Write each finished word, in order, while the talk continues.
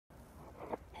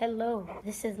Hello,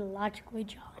 this is Logically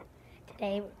John.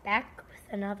 Today we're back with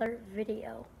another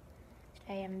video.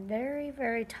 Today I'm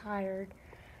very tired.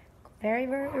 Very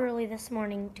early this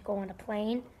morning to go on a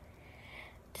plane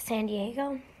to San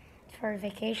Diego for a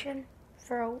vacation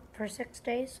for 6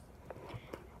 days.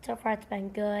 So far it's been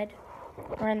good.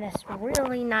 We're in this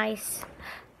really nice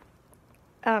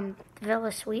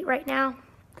villa suite right now.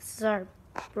 This is our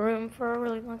room for a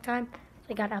really long time.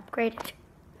 We got upgraded.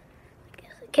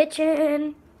 The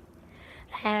kitchen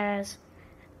has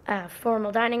a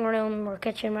formal dining room or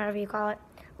kitchen, whatever you call it,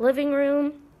 living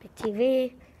room, big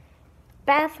TV,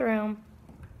 bathroom.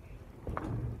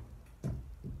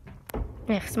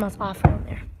 Yeah, it smells awful in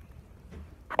there.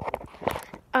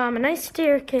 A nice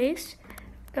staircase.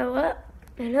 Go up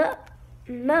and up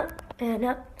and up and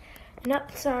up and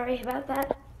up. Sorry about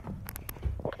that.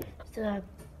 There's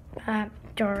a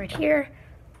door right here.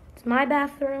 It's my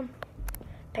bathroom,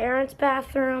 parents'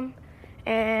 bathroom,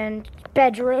 and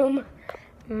bedroom.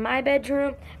 My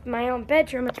bedroom, my own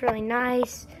bedroom. It's really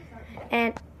nice.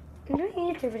 And I'm doing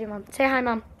a YouTube video, Mom. Say hi,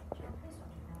 Mom.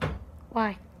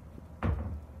 Why? I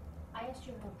asked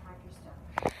you to unpack your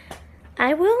stuff.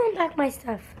 I will unpack my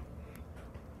stuff.